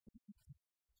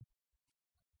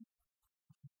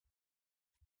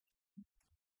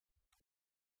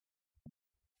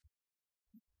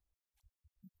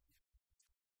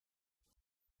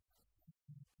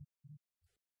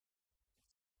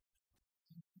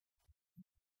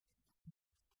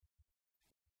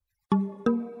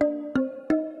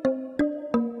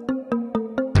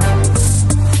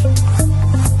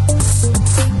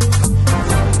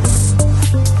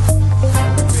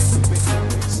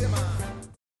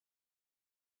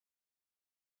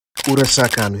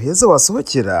Urashaka ahantu heza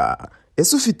wasohokera?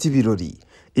 Ese ufite ibirori?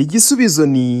 Igisubizo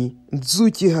ni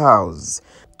Nzuki House.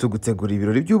 Tugutegura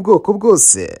ibirori by'ubwoko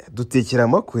bwose, dutekera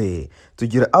amakwe,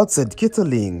 tugira outside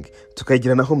catering,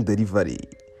 tukagira na home delivery.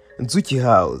 Nzuki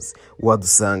House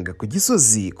wadusanga ku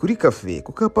Gisozi kuri cafe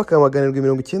ku kapa ka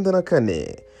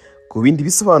 794. Ku bindi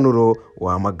bisobanuro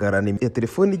wahamagara nimero ya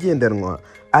telefone igendanwa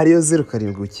ariyo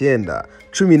 079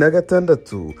 16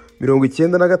 93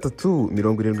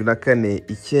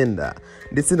 74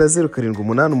 ndetse na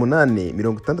 0788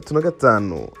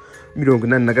 65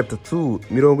 83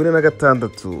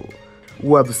 46.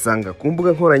 Wadusanga ku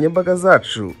mbuga nkoranyambaga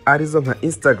zacu arizo nka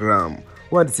Instagram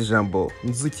wanditse ijambo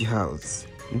Nzuki House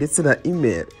ndetse na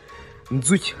email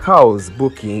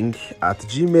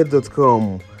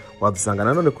nzukihousebooking@gmail.com. Wadusanga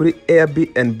nanone kuri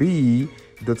airbnb.com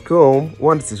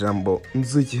wanditse ijambo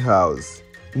Nzuki House.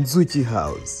 Nzuki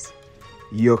House,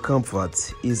 your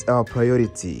comfort is our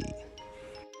priority.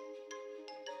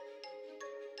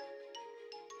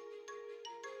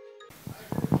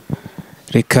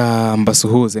 Reka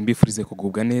mbasuhuze mbifurize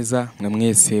kugubwa neza mwe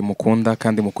mwese mukunda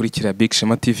kandi mukurikira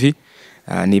Bigshema Tv.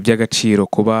 Ni iby'agaciro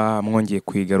kuba mwongeye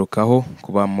kwigarukaho,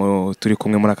 kuba turi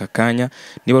kumwe muri aka kanya.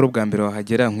 Niba ari ubwa mbere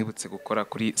wahagera nkwibutse gukora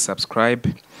kuri subscribe.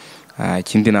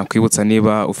 Ikindi nakwibutsa,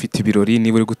 niba ufite ibirori,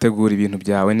 niba uri gutegura ibintu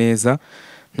byawe neza,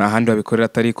 nta handi wabikorera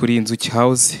atari kuri Nzuki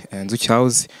House. Nzuki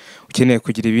House ukeneye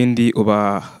kugira ibindi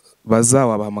ubabaza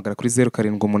wabahamagara kuri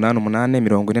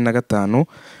 0788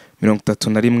 45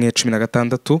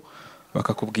 31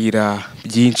 bakakubwira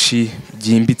byinshi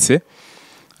byimbitse.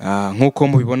 Nkuko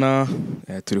mubibona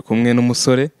turi kumwe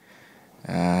n'umusore,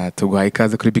 tuguhaye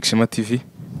ikaze kuri Bigshema TV.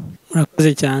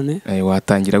 Murakoze cyane.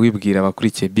 Watangira wibwira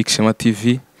abakurikiye Bigshema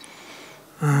TV.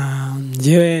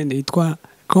 Njyewe nitwa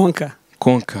Konka.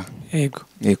 Konka. Yego.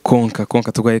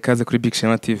 Konka tuguhaye ikaze kuri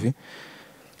Bigshema TV.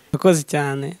 Murakoze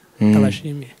cyane.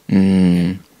 Tabashimiye.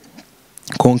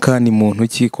 Konka ni muntu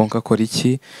ki? Konka akora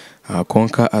iki?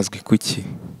 Konka azwi kuki?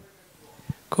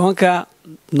 Konka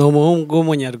ni umuhungu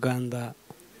w'umunyarwanda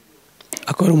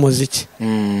akora umuziki.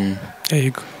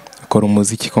 Yego. Akora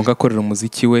umuziki. Konka akorera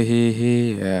umuziki we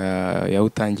hehe?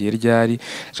 Yawutangiye ryari?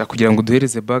 Nshaka kugira ngo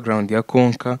duhereze background ya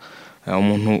Konka,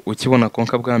 umuntu ukibona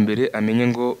Konka bwa mbere amenye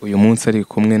ngo uyu munsi ari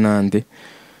kumwe nande.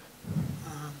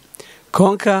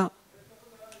 Konka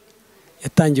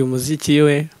yatangiye umuziki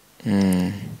we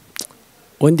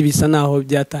undi bisa naho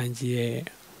byatangiye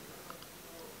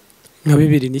nka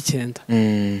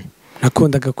 2009.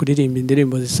 Nakundaga kuririmba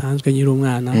indirimbo zisanzwe nyiri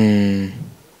umwana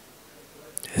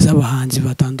z'abahanzi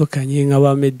batandukanye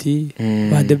nk'aba Meddy,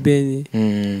 ba The Ben,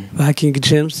 ba King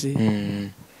James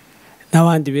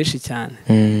n'abandi benshi cyane.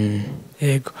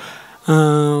 Yego.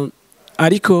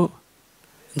 Ariko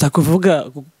nza kuvuga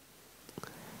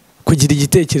kugira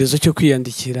igitekerezo cyo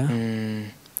kwiyandikira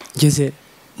ngeze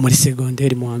muri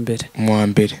secondaire mu wa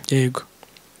mbere. Yego.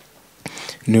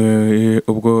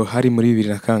 Ubwo hari muri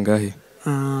 2000 kangahe?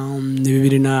 Ni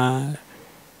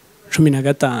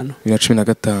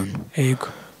 2015. Yego.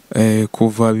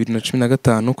 Kuva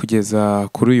 2015 kugeza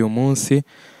kuri uyu munsi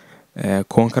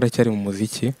Konka aracyari mu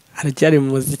muziki? Aracyari mu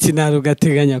muziki, nta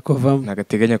rugateganya kuvamo.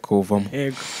 Nagateganya kuvamo.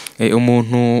 Yego.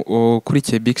 Umuntu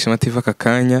ukurikiye Bigshema TV aka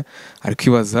kanya ari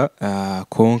kwibaza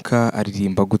Konka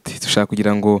aririmba gute? Dushaka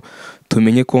kugira ngo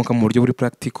tumenye Konka mu buryo buri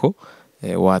practical.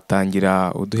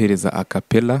 Watangira uduhereza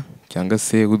acapella cyangwa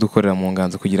se udukorera mu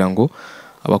nganzo kugira ngo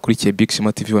abakurikiye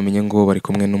Bigshema TV bamenye ngo bari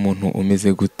kumwe n'umuntu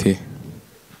umeze gute.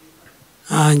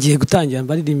 Ngiye gutangira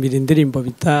mbaririmbira indirimbo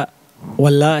bita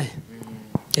Wallahi.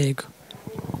 Yego.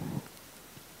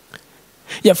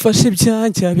 Yafashe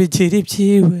ibyanjye abigira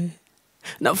ibyiwe,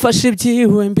 nafashe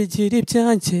ibyiwe mbigira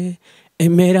ibyanjye,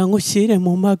 emera nkushyire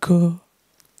mu mago,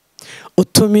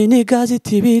 utumini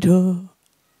gazeti ibiro,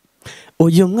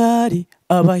 uyu mwari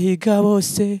abahiga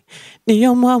bose,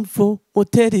 niyo mpamvu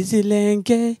mutera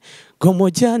izirenge ngo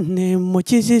mujyane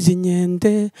mukizizi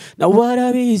inkende, nawe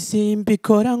arabizi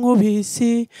mbikora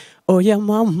nk'ubizi. Oya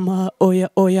mama,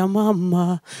 oya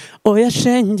mama, oya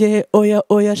shenge,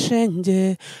 oya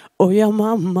shenge, oya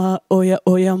mama,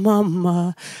 oya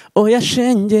mama, oya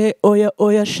shenge,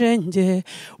 oya shenge,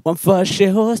 wamfashe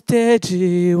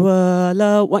hostage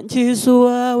wala wangize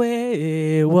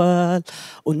uwawe wala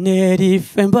unera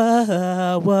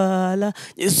ifemba wala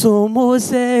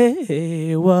nyisumuze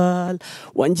wala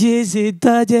wangize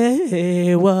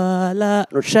itage wala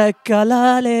nushaka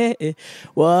lale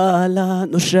wala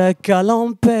nushaka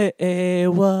Kalompe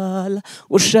wala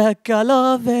ushaka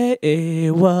love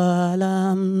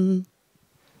wala.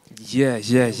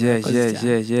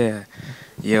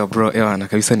 Yeah bro, na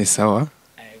kabisa ni sawa.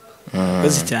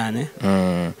 Kozi cyane.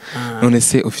 None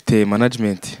se ufite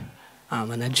management?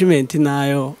 management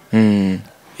nayo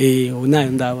nayo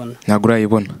ndabona ntabwo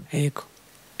urayibona. yego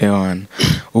Ewana.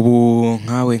 Ubu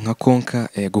nkawe nka konka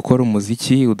gukora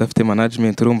umuziki udafite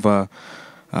management urumva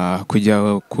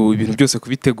kujya ku bintu byose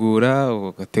kubitegura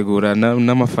ugategura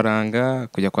n'amafaranga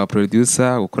kujya kwa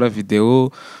producer gukora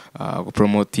video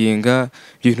gupromotinga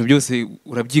ibintu byose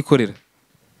urabyikorera?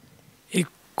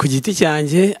 ku giti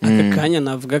cyanjye aka kanya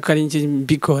navuga ko ari njye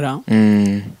mbikora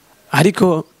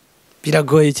ariko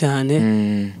biragoye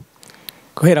cyane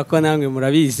kubera ko namwe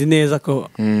murabizi neza ko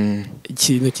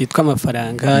ikintu cyitwa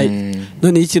amafaranga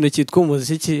none ikintu cyitwa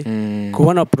umuziki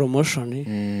kubona promotion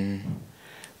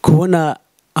kubona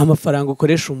amafaranga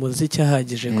ukoresha umuziki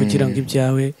ahagije kugira ngo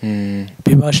ibyawe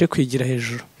bibashe kwigira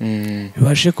hejuru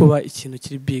bibashe kuba ikintu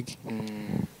kiri big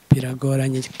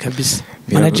biragoranye kabisa.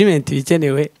 Management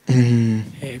bikenewe.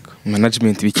 Yego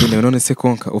management bikenewe. None se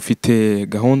konka ufite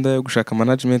gahunda yo gushaka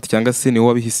management cyangwa se ni wowe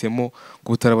wabihisemo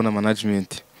ko utarabona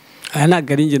management? Aya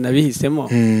ntabwo ari njye nabihisemo.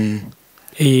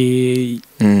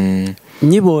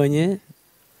 Nyibonye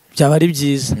byaba ari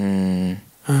byiza.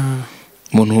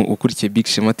 Umuntu ukurikiye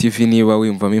Bigshema TV niba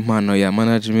wiyumvamo impano ya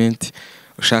management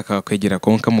ushaka kwegera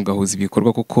konka mugahuza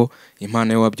ibikorwa kuko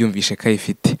impano yo wabyumvishe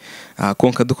kayifite.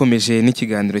 Konka dukomeje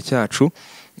n'ikiganiro cyacu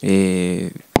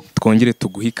twongere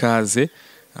tuguha ikaze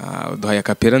duhaye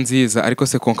akapera nziza ariko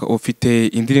se konka ufite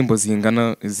indirimbo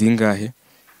zingana zingahe?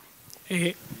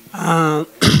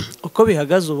 Uko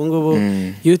bihagaze ubu ngubu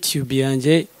YouTube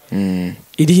yanjye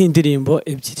iriho indirimbo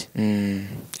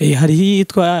ebyiri. Hari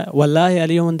yitwa Wallahi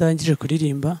ariyo ndangije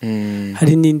kuririmba,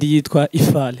 hari n'indi yitwa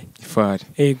Ifari.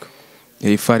 Yego.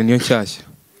 Ifari niyo nshyashya?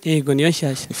 Yego niyo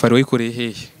nshyashya. Ifari wayikoreye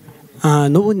hehe?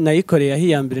 N'ubu nayikoreye aho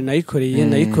iya mbere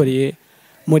nayikoreye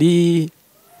muri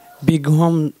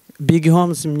Big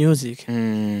Homes Music.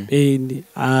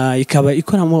 Ikaba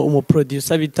ikoramo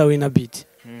umuproducer bita Wina Beat.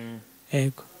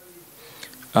 Yego.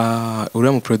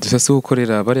 Uriya mu producer se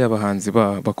ukorera bari abahanzi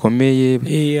bakomeye?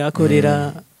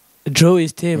 Akorera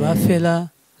Joyce Bafela.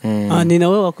 Ni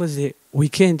nawe wakoze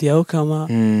weekend ya Okama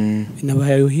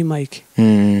nabaye uhi Mike.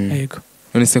 Yego.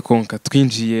 None se konka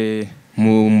twinjiye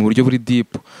mu buryo buri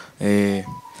deep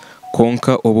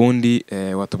konka ubundi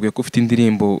watubwiye ko ufite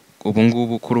indirimbo ubu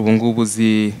ngubu kuri ubu ngubu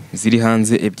ziri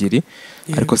hanze ebyiri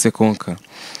ariko se konka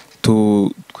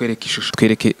twereke ishusho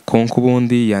twereke konka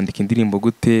ubundi yandika indirimbo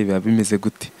gute biba bimeze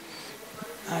gute?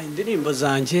 Indirimbo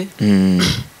zanjye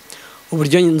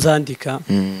uburyo nzandika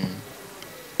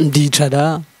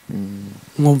ndicara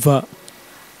nkumva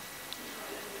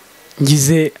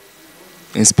ngize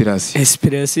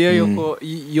inspiration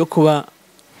yo kuba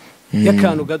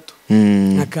y'akantu gato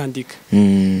nkakandika.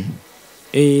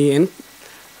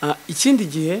 Ikindi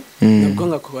gihe nabwo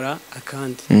ngakora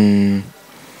akandi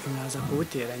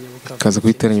kaza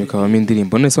kubiteranya bikabamo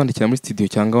indirimbo. None se wandikira muri studio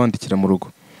cyangwa wandikira mu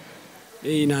rugo?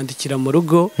 Nandikira mu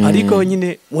rugo ariko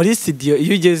nyine muri studio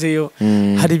iyo ugezeyo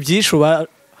hari byinshi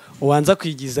ubanza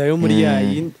kwigizayo muri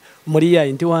ya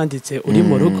yindi wanditse uri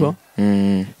mu rugo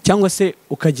cyangwa se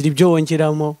ukagira ibyo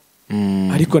wongeramo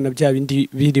ariko na bya bindi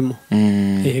birimo.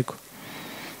 Yego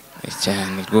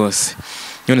cyane rwose.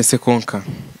 None se konka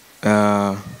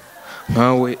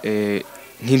nkawe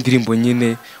nk'indirimbo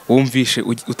nyine wumvishe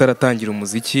utaratangira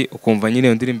umuziki ukumva nyine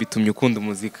iyo ndirimbo itumye ukunda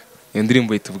umuzika, iyo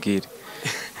ndirimbo yitubwire?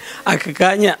 aka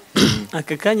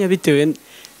kanya bitewe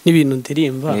n'ibintu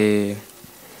ndirimba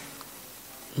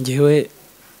ngewe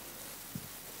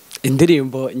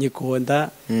indirimbo nyikunda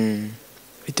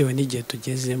bitewe n'igihe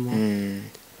tugezemo.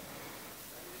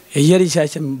 Iyo ari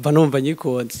nshyashya mba numva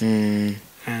nyikunze.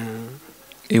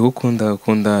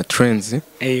 ukunda trends?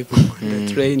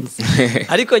 Ukunda trends.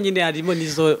 Ariko nyine harimo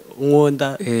nizo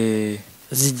nkunda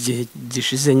z'igihe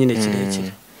gishize nyine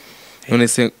kirekire. None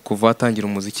se kuva watangira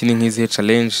umuziki ni nk'izihe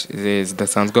challenge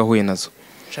zidasanzwe ahuye nazo?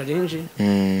 Challenge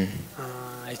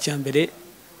icyambere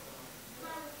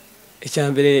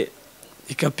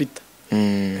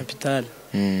capital.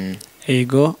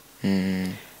 Ego.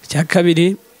 Cya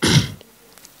kabiri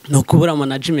no kubura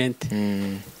management.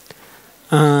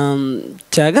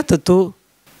 Cya gatatu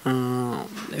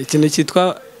ikintu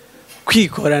cyitwa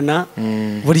kwikorana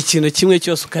buri kintu kimwe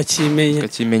cyose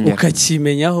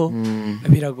ukakimenyaho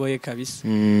biragoye kabisa.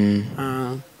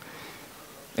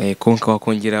 Konka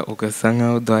wakongera ugasa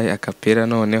nkaho uduhaye akapera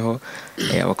noneho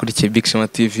abakurikiye Bigshema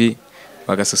TV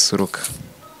bagasusuruka.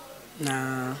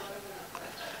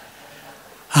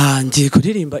 Ngiye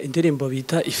kuririmba indirimbo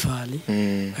bita Ifari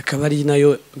akaba ari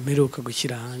nayo mperuka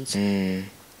gushyira hanze.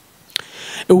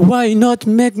 Why not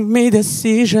make me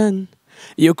decision?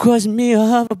 You cause me I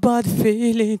have a bad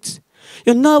feelings.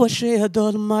 You know I shared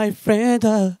all my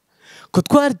friends. ko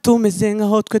twari tumeze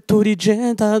nkaho twe turi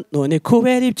jenda none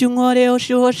kubera ibyo unkoreho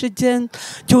shihoshe igenda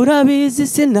jya urabizi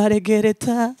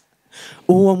sinaregereta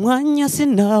uwo mwanya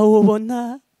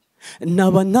sinawubona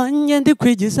naba nanjye ndi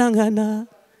kwigiza nkana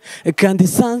kandi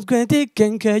sanzwe ndi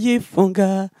genge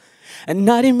yifunga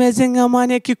nari meze nka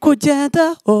maneki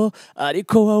kugendaho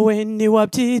ariko wowe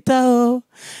ntiwabyitaho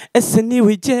ese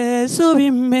ntiwigeze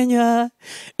ubimenya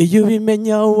iyo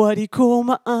ubimenya wari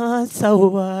kuma ansa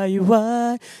wayi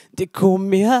ndi ku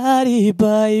mihari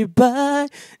bayi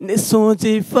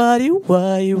nisunze ifari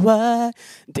wayi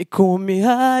ndi ku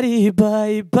mihari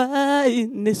bayi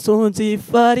nisunze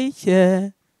ifari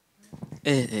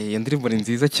iyo ndirimbo ni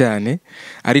nziza cyane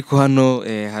ariko hano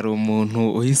hari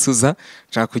umuntu uhisuza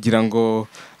nshaka kugira ngo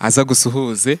aza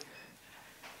gusuhuze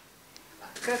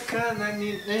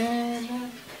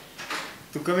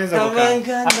tukomeza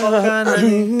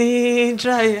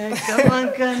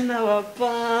kabangana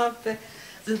wapape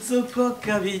zinsuko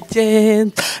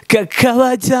kabigenda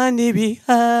kakabajyana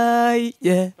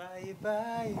ibihaye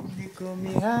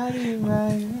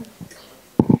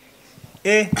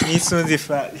nisunze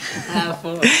ifari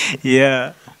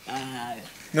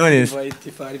none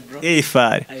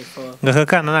ifari ngaka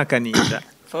kana nakaninja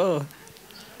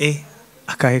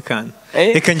akahe kana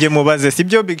reka ngiye mubaze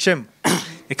sibyo Bigshema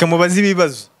reka mubaze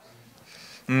ibibazo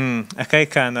akahe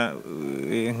kana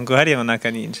ngo hariya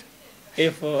nakaninja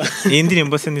iyi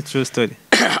ndirimbo se ni true story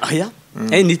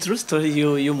ni true story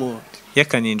y'umuntu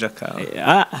y'akaninja kawe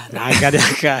ntabwo ari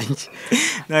akanjye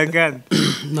nagandi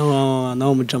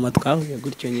nawo mujama twahuye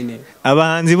gutyo nyine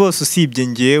abahanzi bose usibye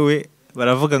ngewe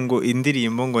baravuga ngo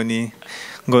indirimbo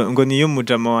ngo ni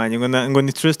y'umujama wanjye ngo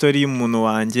ni true story y'umuntu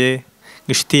wanjye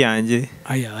inshuti yanjye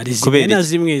hari zimwe na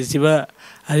zimwe ziba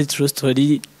ari true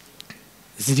story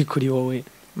ziri kuri wowe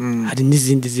hari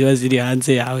n'izindi ziba ziri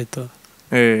hanze yawe to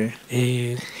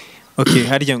okay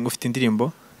harya ngo ufite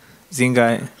indirimbo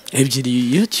zingahe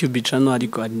ebyiri YouTube channel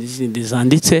ariko hari n'izindi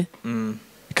zanditse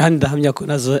kandi ndahamya ko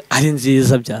nazo ari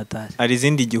nziza byatari hari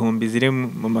izindi igihumbi ziri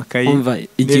mu makayi umva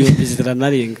igihumbi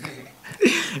ziranarenga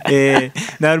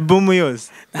na album yose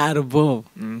na album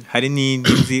hari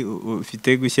n'indi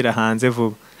ufite gushyira hanze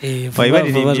vuba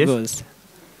wayibaririmbye rwose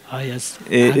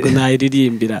ntabwo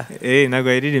nayiririmbira ntabwo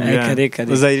ayiririmbira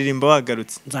uzayiririmba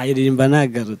wagarutse nzayiririmba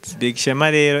nagarutse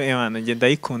Bigshema rero njye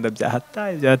ndayikunda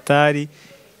byahatari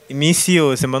iminsi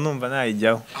yose mba numva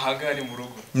nayijyaho ahaga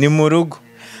ni mu rugo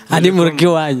ari mu rugo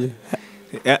iwanyu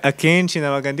akenshi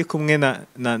nabaga ndi kumwe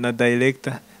na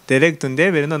director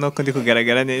ndebere noneho ko ndi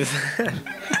kugaragara neza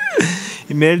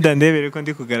Imelda ndebere ko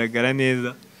ndi kugaragara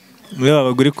neza muri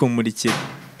babaga uri kumurikira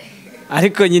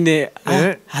ariko nyine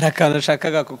hari akantu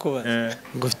nashakaga kukubaza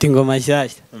ngo ufite ingoma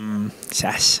nshyashya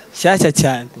nshyashya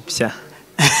cyane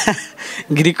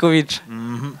ngiri kubica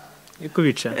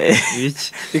ikubica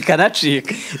ibiki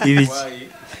bikanacika ibiki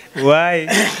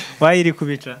why iri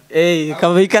kubica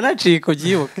ikaba bikanacika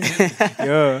ubyibuke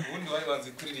ubundi wayibanze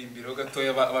kuririmbira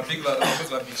gatoya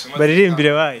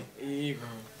baririmbire wayi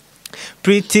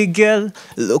Pretty girl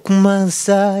look my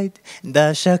side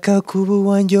ndashaka kuba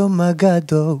uwanjye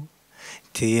magado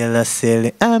tiyela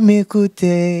sele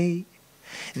amikute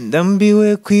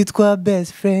ndambiwe kwitwa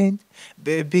best friend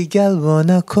baby girl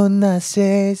bona ko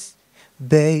nases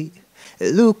babe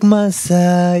look my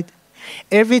side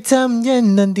every time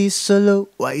ngenda ndi solo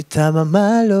wahitamo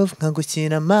my love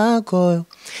nkagukina mago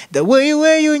the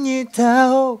way you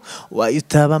nyitaho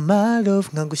wahitamo my love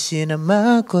nkagukina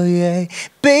mago yeah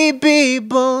baby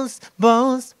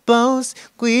bounce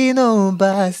gwino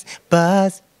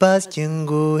bas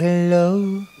kingu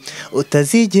hello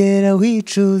utazigera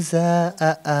wicuza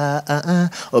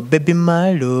oh baby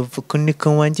my love uko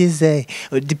niko wangize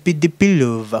oh dipi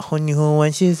love aho niho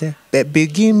wangize baby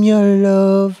give me your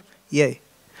love yeah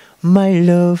my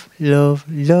love wine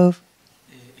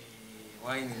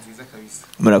nziza kabisa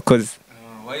murakoze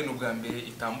wine ubwa mbere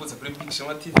itambutse kuri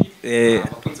Bigshema TV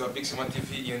abakunzi ba Bigshema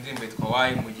TV iyo ndirimbo yitwa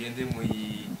wine mugende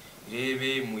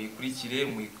muyirebe muyikurikire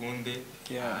muyikunde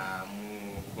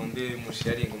mukunde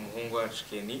musharinga umuhungu wacu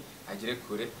Kenny agire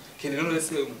kure Kenny none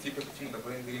ese umutipe kuki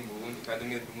mudakora indirimbo ubundi kandi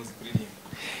mwe muzi kuririmba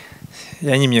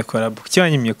yanyimye collabo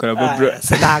cyanyimye collabo bro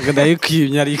ntabwo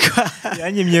ndayikwimye ariko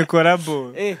yanyimye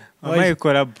collabo amaye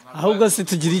collabo ahubwo se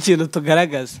tugira ikintu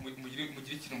tugaragaza mugire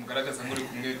ikintu mugaragaza muri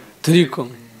kumwe turi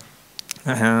kumwe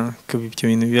kuba ibyo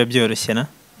bintu biba byoroshye na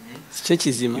cyo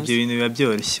kizima ibyo bintu biba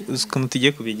byoroshye uzi ukuntu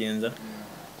tugiye kubigenza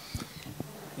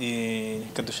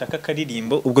kadushaka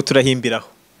akaririmbo ubwo turahimbiraho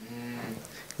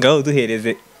ngaho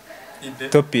duhereze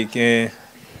topic ide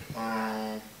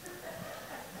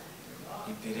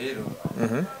rero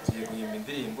tugiye guhimba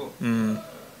indirimbo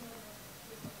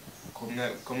ku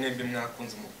ko mwembi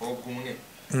mwakunze umukobwa umwe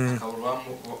akabura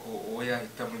uwo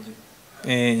yahitamo nyine.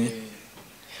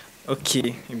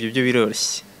 Okay, ibyo byo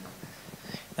biroroshye.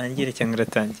 Angire cyangwa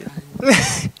uratangira?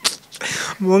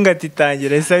 Munga ati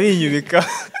tangira ese abinyubika.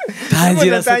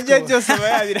 Tangira byose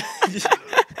bayabirangije.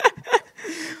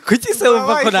 Kuki se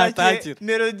wumva ko natangira?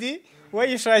 Melody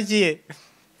wayishakiye.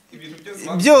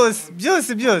 Byose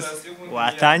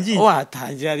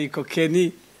watangiye ariko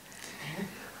Kenny.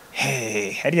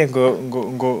 Hariya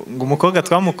ngo umukobwa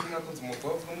twamuko.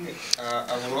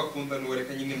 Abo bakunda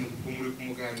n'uwereka nyine muri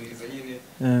kumuganiriza nyine.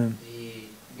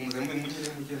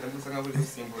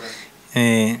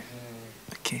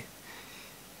 Okay.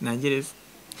 Nangereza.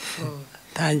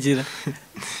 Tangira.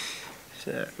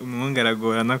 Umuhungu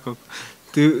aragorana koko.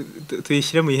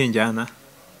 Tuyishyire mu yihenjyana.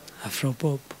 Afro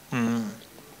pop.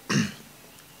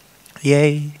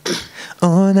 Yeah.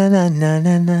 Oh na na na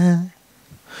na na.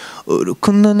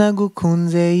 Urukundo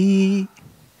nagukunze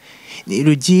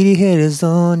nirugira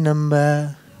iherezo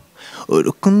namba.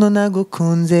 Urukundo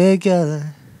nagukunze girl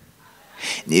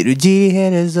nirugira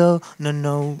iherezo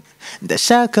no.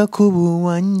 Ndashaka kuba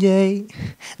uwanjye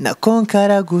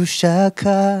nakonkara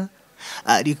gushaka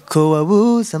ariko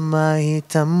wabuze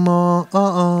amahitamo.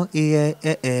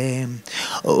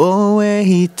 Wowe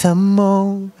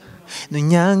hitamo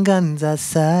nunyanga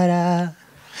nzasara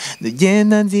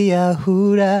nugenda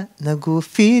nziyahura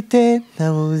nagufite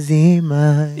nta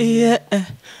buzima.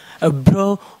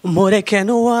 Bro umureke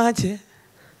n'uwanjye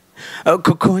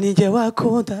kuko nijye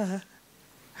wakunda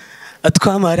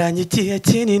twamaranye igihe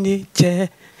kinini cye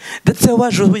ndetse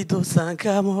waje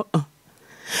ubidusangamo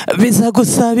biza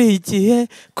gusaba igihe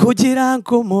kugira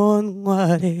ngo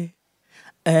umuntware.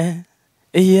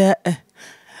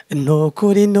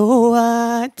 Nukuri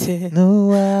nuwanjye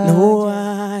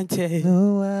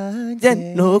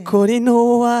nukuri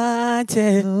nuwanjye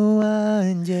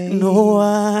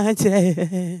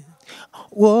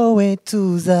wowe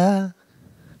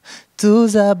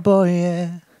tuza boye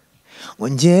ngo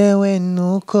njyewe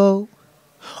nuko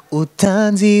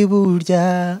utanzi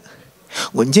burya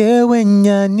ngo njyewe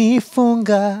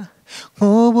nyanifunga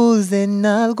nkubuze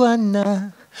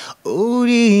narwana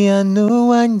uriya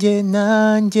nuwanjye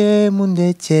nanjye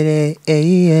mundekere.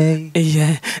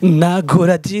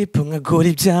 nagura drip nkagura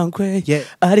ibyangwe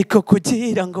ariko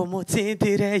kugira ngo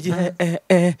mutsindire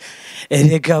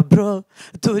erega bro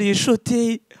turi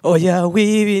inshuti oya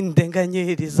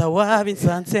wibindenganyiriza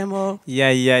wabinsanzemo.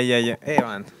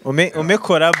 ume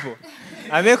korabo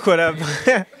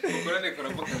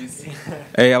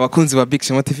abakunzi ba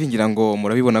Bigshema TV ngira ngo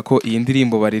murabibona ko iyi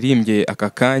ndirimbo baririmbye aka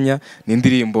kanya ni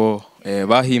indirimbo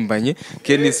bahimbanye.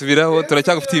 Kenny subiraho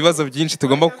turacyagufite ibibazo byinshi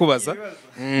tugomba kukubaza.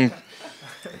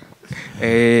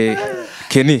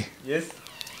 Kenny,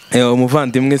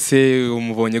 umuvandimwe se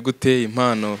umubonye gute?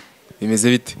 Impano bimeze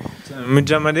bite?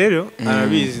 Mujama rero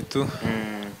arabizi tu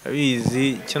abizi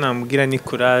icyo namubwira ni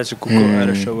courage kuko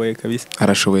arashoboye kabisa.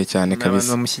 Arashoboye cyane kabisa.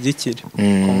 Abantu bamushyigikira.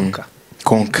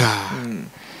 Konka.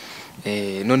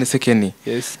 None se Kenny,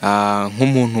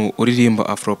 nk'umuntu uririmba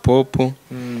afropop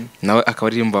nawe akaba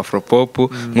aririmba afropop,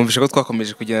 mwumvishe ko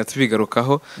twakomeje kugenda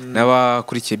tubigarukaho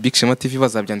n'abakurikiye Bigshema TV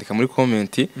bazabyandika muri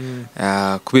comment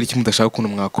kubera iki mudashaka ukuntu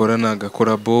mwakorana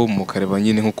agakorabo mukareba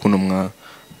nyine nk'ukuntu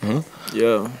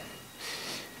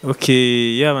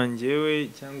Okay, yaba njyewe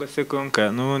cyangwa se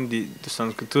Konka n'ubundi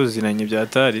dusanzwe tuziranye bya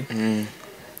tari.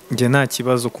 Nge nta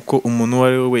kibazo kuko umuntu uwo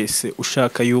ari we wese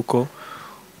ushaka yuko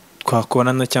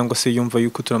twakorana cyangwa se yumva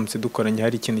yuko turamutse dukoranye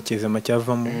hari ikintu kizima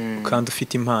cyavamo kandi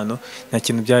ufite impano nta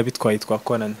kintu byaba bitwaye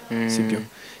twakorana, sibyo?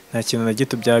 Nta kintu na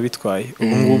gito byaba bitwaye.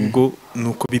 Ubu ngubwo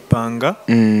nuko bipanga.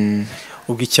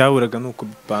 Ubwo icyaburaga nuko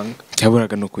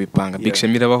bipanga.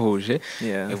 Bigshema irabahuje.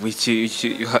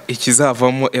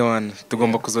 Ikizavamo Edwin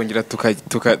tugomba kuzongera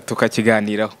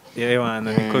tukakiganiraho.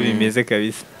 Niko bimeze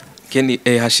kabisa. Kenny,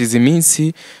 hashize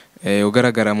iminsi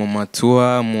ugaragara mu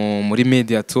matua muri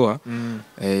media tour,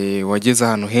 wageze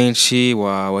ahantu henshi,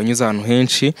 wanyuze ahantu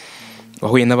henshi,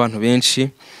 wahuye n'abantu benshi.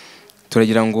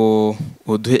 Turagira ngo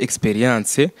uduhe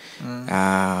experience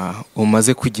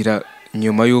umaze kugira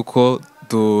nyuma yuko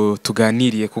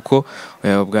tuganiriye, kuko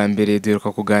bwa mbere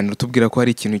duheruka kuganira utubwira ko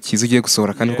hari ikintu cyiza ugiye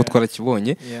gusohora kandi ko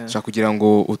twarakibonye. Nshaka kugira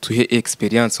ngo utuhe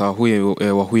experience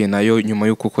wahuye nayo nyuma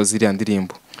yuko ukoze iriya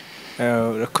ndirimbo.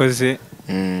 Urakoze.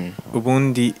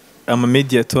 Ubundi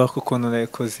media tour kuko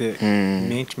narakoze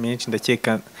menshi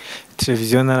ndakeka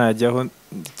televiziyo narajyaho,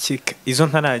 izo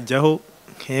ntarajyaho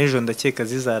nk'ejo ndakeka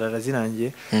zizarara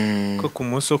zirangiye ko ku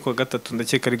munsi wo ku gatatu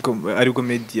ndakeka ariko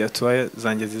media tour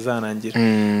zanjye zizarangira,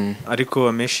 ariko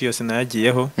amenshi yose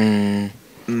nayagiyeho.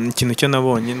 Ikintu cyo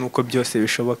nabonye nuko byose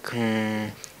bishoboka.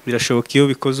 birashoboka iyo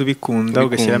bikoze ubikunda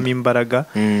ugashyiramo imbaraga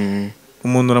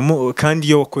umuntu kandi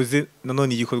iyo wakoze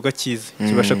nanone igikorwa cyiza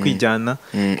kibasha kwijyana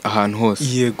ahantu hose.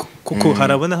 Yego, kuko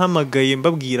harabona hamagaye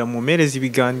mbabwira mu mereza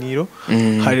ibiganiro,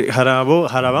 hari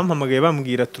abampamagaye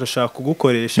bambwira turashaka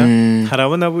kugukoresha,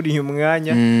 harabona buriye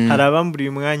umwanya, hari abamburiye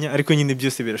umwanya, ariko nyine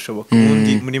byose birashoboka.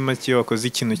 Ubundi muri make iyo wakoze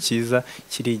ikintu cyiza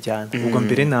kirijyana. Ubwo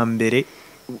mbere na mbere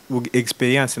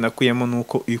experience nakuyemo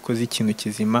nuko iyo ukoze ikintu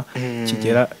kizima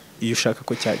kigera iyo ushaka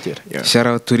ko cyagera. Shout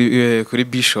out kuri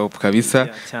Bishop kabisa.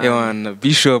 Ewana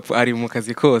Bishop ari mu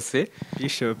kazi kose.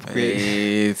 Bishop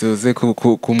tuze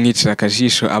kumwicira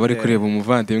akajisho abari kureba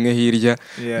umuvandimwe hirya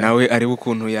nawe ari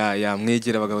ukuntu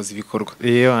yamwegera bagahoza ibikorwa.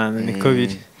 Ewana niko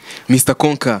biri. Mr.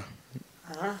 Konka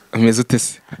umeze ute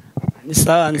se? Ni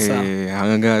sawa.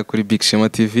 Hanga kuri Bigshema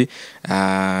Tv.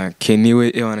 Kenny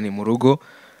we ewana ni mu rugo.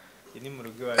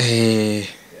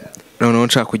 Noneho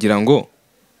nshaka kugira ngo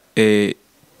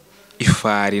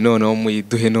ifari noneho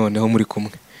muyiduhe noneho muri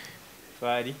kumwe.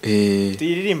 Ifari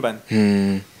tuyiririmbana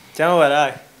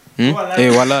cyangwa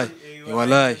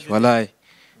walayi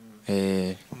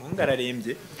umuntu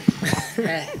ararembye.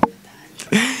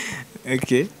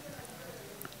 Okay.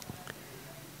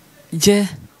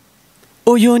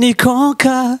 Uyu ni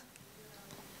Konka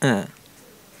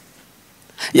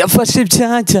yafashe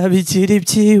ibyanjye bigira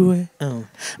ibyiwe,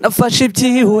 nafashe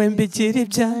ibyiwe mbigira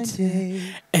ibyanjye,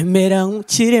 emera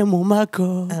nkukire mu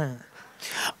mago,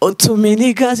 utuma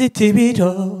inigazi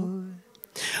ibiro.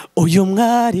 Uyu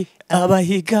mwari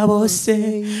abahiga bose,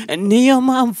 niyo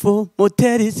mpamvu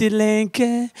mutera izi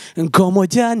lenke ngo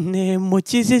mujyane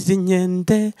mukize izi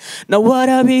nkende, nawe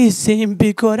arabizi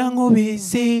mbikora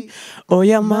nk'ubizi.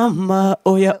 Oya mama,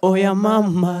 oya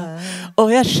mama,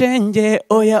 oya shenge,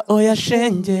 oya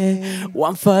shenge,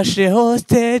 wamfashe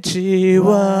hostage,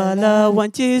 wala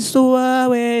wangize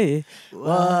uwawe,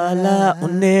 wala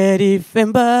unera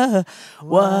ifemba,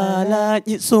 wala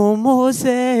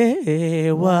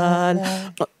nyisumuze, wala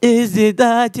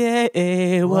izidage,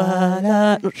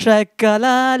 wala nushaka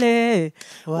lale,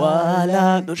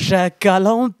 wala nushaka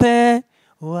lompe,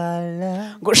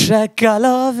 wala gushaka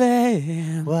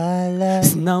love, wala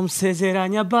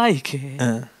sinamusezeranya bike,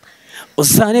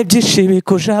 usane byinshi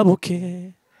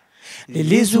bikujabuke.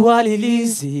 Lilizi wa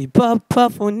lilizi, papa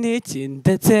funiki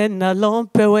ndetse na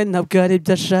lompe, we ntabwo ari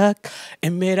ibyo ashaka,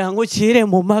 emera nkukire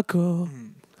mu mago,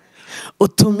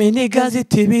 utuma inigazi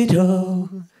ibiro.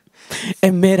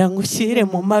 Emera ngushyire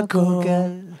mu mago,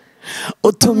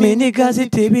 utuma inigazi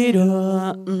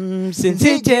ibiro.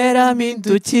 Sinzigera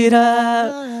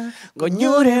mpindukira ngo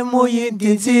nyure mu yindi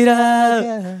nzira.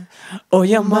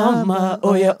 Oya mama,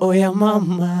 oya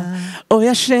mama,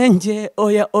 oya shenge,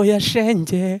 oya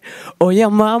shenge, oya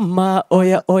mama,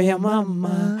 oya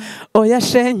mama, oya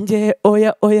shenge,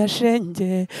 oya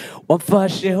shenge,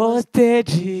 wamfashe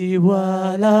hostage,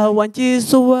 wala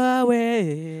wangize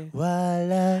uwawe,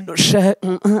 wala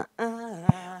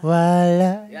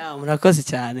wala. Murakoze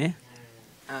cyane.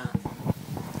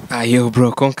 Yo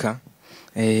bro Konka,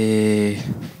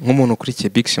 nk'umuntu ukurikiye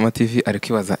Bigshema TV ari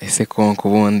kwibaza ese Konka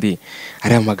ubundi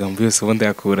ari amagambo yose ubundi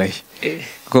yakurahe?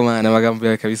 Kuko mana amagambo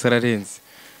yawe kabisa ararenze.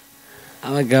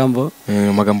 Amagambo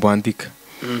wandika.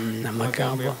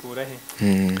 Amagambo yakurahe?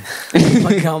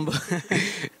 Amagambo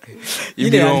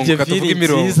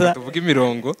tuvuga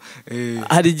imirongo.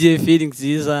 Hari igihe feeling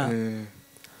nziza,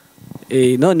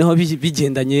 noneho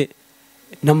bigendanye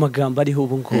n'amagambo ariho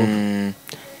ubu ngubu.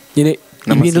 Nyine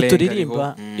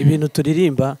ibintu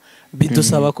turirimba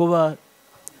bidusaba kuba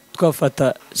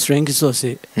twafata string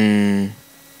zose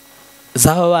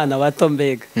z'aba bana bato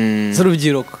mbega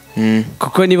z'urubyiruko,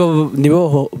 kuko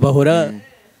nibo bahora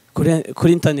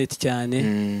kuri internet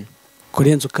cyane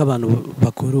kurenza uko abantu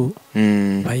bakuru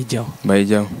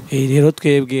bayijyaho. Rero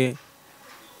twebwe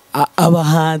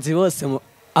abahanzi bose,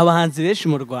 abahanzi benshi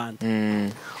mu Rwanda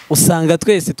usanga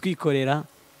twese twikorera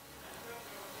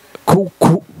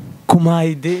ku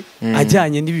maide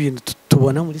ajyanye n'ibintu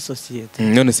tubona muri sosiyete.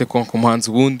 None se Konka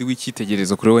umuhanzi ubundi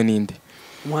w'icyitegererezo kuri we ninde?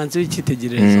 Umuhanzi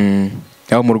w'icyitegererezo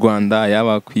yaba mu Rwanda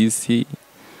yaba ku isi,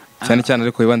 cyane cyane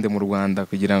ariko wibande mu Rwanda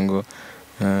kugira ngo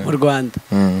mu Rwanda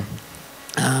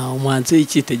umuhanzi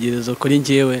w'icyitegererezo kuri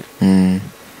njyewe,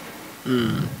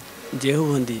 njyewe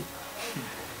ubundi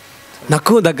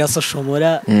nakundaga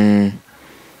Soshomora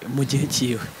mu gihe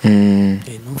cyiwe.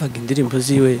 Numvaga indirimbo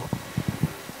ziwe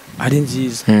ari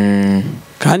nziza,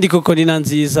 kandi koko ni na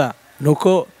nziza,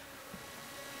 nuko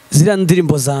ziriya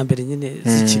ndirimbo za mbere nyine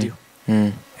zikiriho.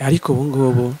 Ariko ubu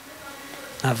ngubu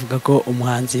navuga ko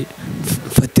umuhanzi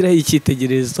mfatiraho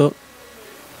icyitegererezo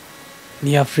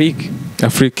ni Afrique.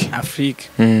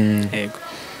 Yego.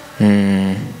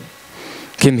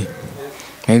 Kenny,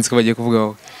 nzi ko bagiye kuvuga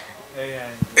wowe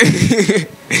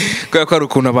kubera ko hari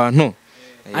ukuntu abantu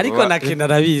ariko nakina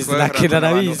arabizi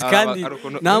kandi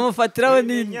namufatiraho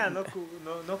n'indi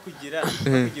no kugira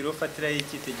ufatiraho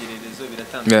icyitegererezo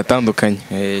biratandukanye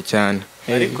cyane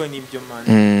ariko nibyo man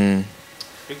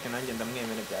ariko nanjye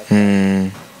ndamwemera bya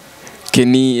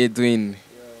Kenny Edwin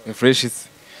fresh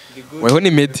weho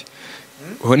ni Medi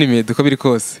weho ni Medi uko biri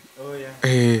kose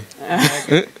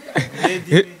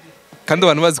kandi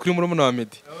abantu bazi kuri murumuna wa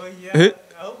Medi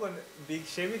ahubwo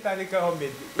Bigshema itandikaho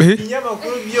Medi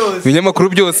ibinyamakuru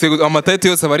byose amatayito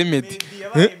yose aba ari Medi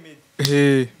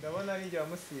ndabona ari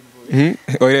wamusimbura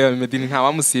oya Medi nta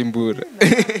wamusimbura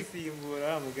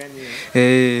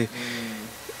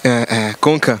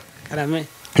konka karame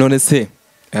none se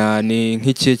ni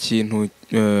nk'ikihe kintu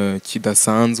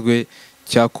kidasanzwe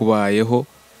cyakubayeho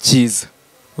cyiza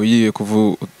ugiye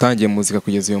kuva utangiye muzika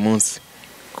kugeza uyu munsi?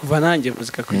 Kuva nanjye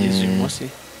muzika kugeza uyu munsi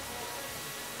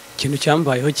ikintu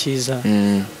cyambayeho cyiza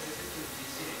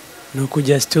ni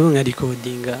ukujya studio nka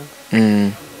recordinga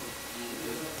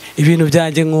ibintu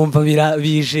byanjye nkumva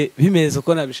bije bimeze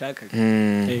uko nabishakaga.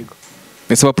 Yego.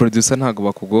 Ese aba producer ntago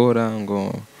bakugora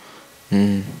ngo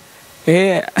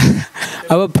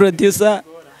aba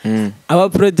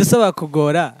producer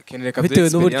bakugora bitewe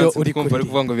n'uburyo uri kumva ari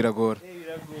kuvuga ngo biragora.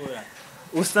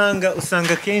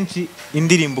 Usanga kenshi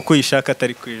indirimbo uko yishaka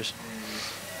atari kwije.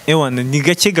 Ewana ni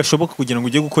gake gashoboka kugira ngo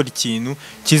ujye gukora ikintu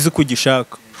kizi uko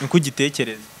ugishaka uko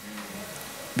ugitekereza.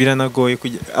 Biranagoye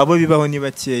abo bibaho ni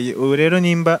bakeye. Ubu rero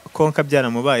nimba konka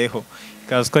byaramubayeho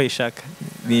kaza uko yishaka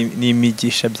ni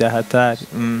imigisha bya hatari.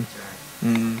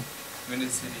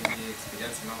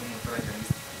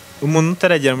 Umuntu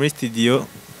utaragera muri studio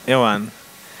ewana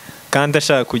kandi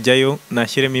ashaka kujyayo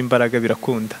nashyiremo imbaraga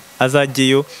birakunda.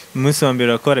 Azajyeyo umunsi wa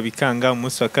mbere akora bikanga,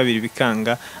 umunsi wa kabiri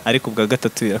bikanga, ariko ubwa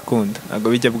gatatu birakunda.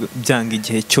 Ntabwo bijya byanga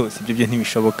igihe cyose, ibyo byo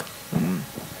ntibishoboka.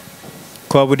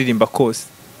 Ko waburirimba kose.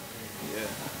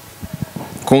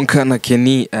 Konka na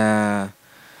Kenny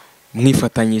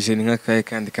mwifatanyije ni nk'akaye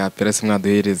kandi ka perase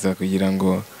mwaduhereza kugira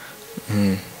ngo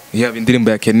yaba indirimbo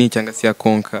ya Kenny cyangwa se ya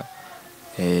Konka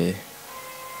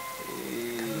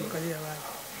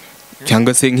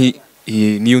cyangwa se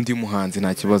n'iyundi muhanzi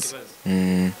nta kibazo.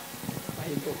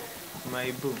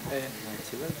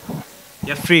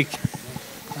 Ya freak.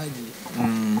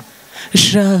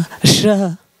 Sha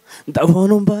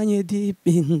ndabona umbanye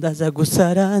dipi ndaza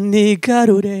gusara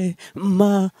nigarure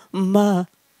ma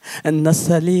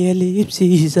nasaliye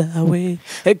lipsiza we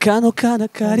kano kana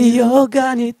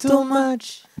kariyoga ni too much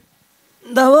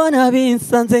ndabona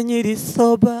binsanze nyiri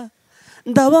soba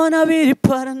ndabona biri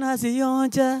para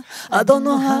naziyonja. I don't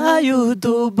know how you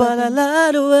do but I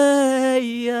love the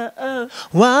way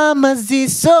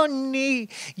Wamazisoni,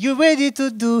 you ready to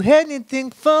do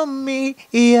anything for me,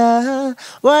 yeah.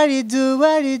 What you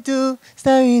do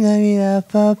Stamina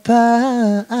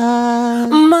papa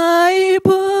my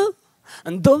boo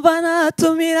ndumva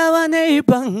natumira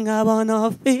abaneiba nkabona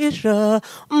official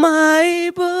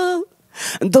my boo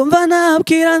ndumva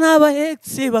nabwira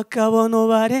n'abaexi bakabona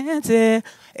ubarenze.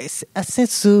 Ese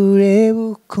sureba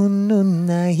ukuntu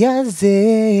nayaze,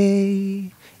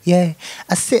 yeah.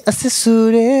 Ase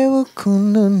sureba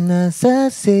ukuntu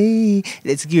nazaze.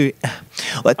 Let's give it.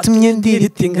 Watumye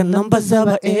ndiritinga namba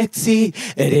z'aba exi,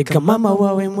 erega mama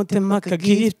wawe mutema ka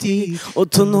gifti,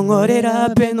 utuntu nkorera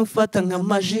pe nufata nka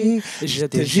maji,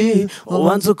 jeteji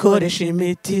ubanza ukoresha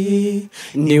imiti,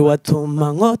 ni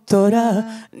watuma nkotora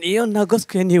niyo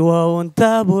nagoswe ni wowe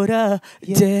ndabura.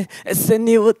 Ese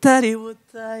ni utari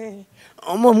butahe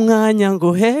mu mwanya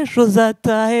ngo hesho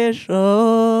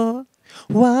uzatahesho.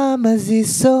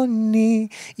 Wamazisoni,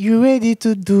 you ready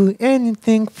to do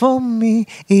anything for me,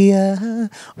 yeah.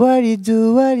 What you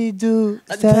do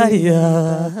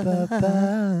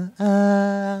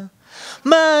papa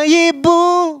my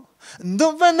boo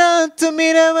ndumva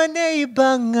natumira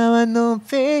abaneiba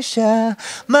nk'abanumfisha.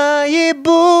 My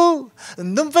boo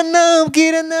ndumva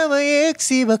nabwira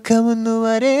n'abaexi bakabona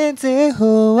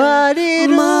ubarenzeho.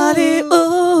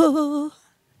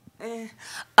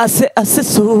 Ase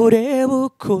sureba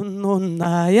ukuntu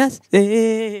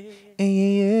nayaze,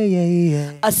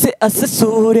 ase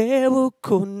sureba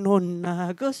ukuntu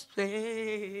nagoswe.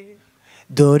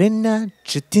 Dore na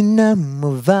nshuti na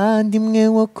muvandimwe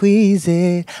wo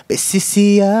kwizera, mbese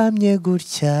isi yamye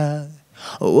gutya.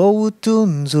 Wowe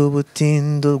utunze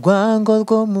ubutindo urwango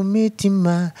rwo mu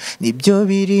mitima, nibyo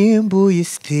birimbuye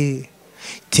isi.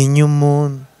 Tinya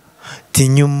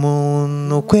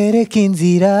umuntu kwereka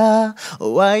inzira,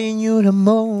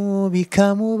 wayinyuramo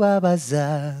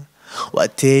bikamubabaza.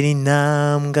 Watera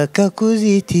intambwe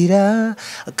akakuzitira,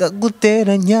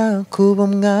 akaguteranya kuba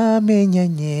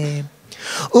mwamenyanye.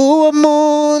 uwo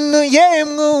muntu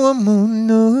yemwe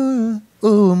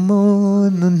uwo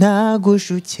muntu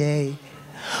ntagushuke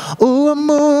uwo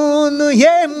muntu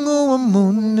yemwe uwo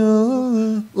muntu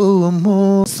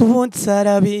ubundi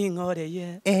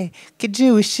sarabinkoreye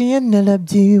kiji wishiye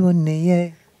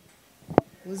narabyiboneye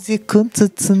uzi ko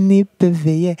nsutsu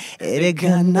nipeveye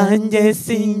erega nanjye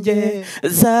sinjye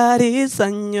zari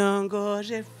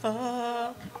zanyongoje fo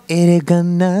erega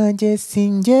nanjye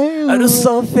sinjye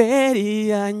rusoferi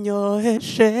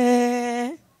yanyoheje.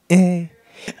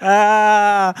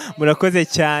 murakoze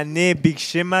cyane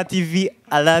Bigshema TV,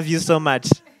 I love you so much.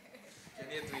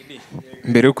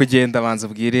 mbere yo kugenda banza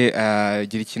ubwire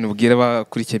gira ikintu ubwira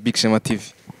abakurikiye Bigshema TV.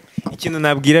 Ikintu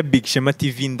nabwira Bigshema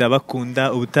TV,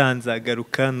 ndabakunda, ubutaha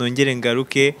nzagaruka nongere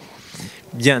ngaruke,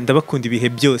 ndabakunda ibihe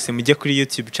byose. Mujya kuri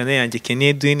YouTube channel yanjye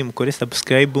Edwin, mukore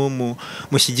subscribe,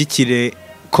 mushyigikire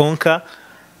konka,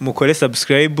 mukore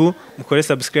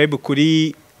subscribe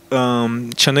kuri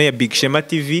channel ya Bigshema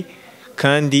TV,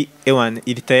 kandi ewan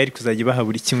iri tayari kuzajya baha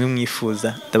buri kimwe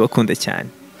mwifuza. Ndabakunda cyane.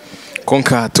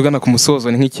 Konka, tugana ku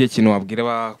musozo, ni nk'ikihe kintu wabwira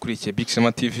abakurikiye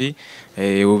Bigshema TV,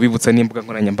 ubibutsa n'imbuga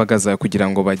nkoranyambaga zawe kugira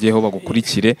ngo bajyeho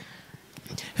bagukurikire?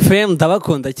 Fem,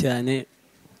 ndabakunda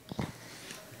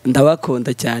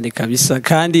cyane kabisa,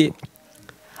 kandi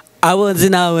abo nzi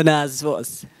n'abo nazi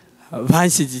bose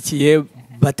banshyigikiye,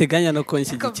 bateganya no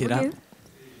kunshyigikira,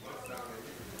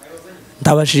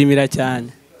 ndabashimira cyane.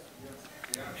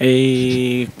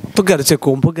 Tugarutse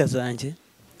ku mbuga zanjye,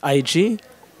 IG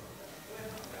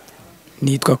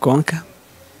nitwa Konka,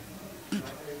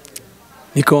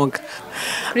 ni Konka.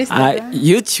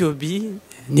 YouTube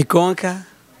ni Konka,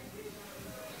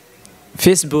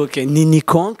 Facebook ni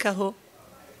Konka, ho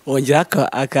ongera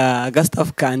aka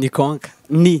staff ka ni Konka,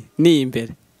 ni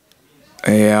imbere.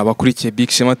 Abakurikiye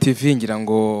Bigshema TV ngira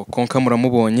ngo Konka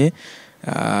muramubonye.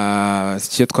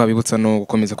 Icyo twabibutsa no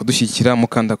gukomeza kudushyigikira,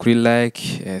 mukanda kuri like,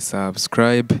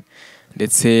 subscribe,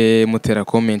 ndetse mutera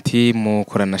comment,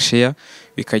 mukora na share,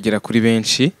 bikagera kuri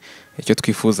benshi. Icyo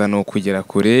twifuza no kugera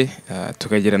kure,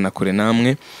 tukagera na kure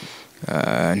namwe.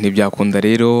 Ntibyakunda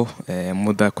rero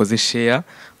mudakoze share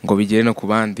ngo bigere no ku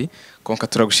bandi. Konka,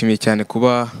 turagushimiye cyane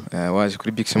kuba waje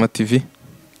kuri Bigshema TV.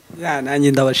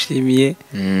 Nanjye ndabashimiye.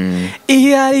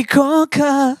 Iyo ari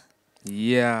Konka.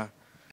 Yeah.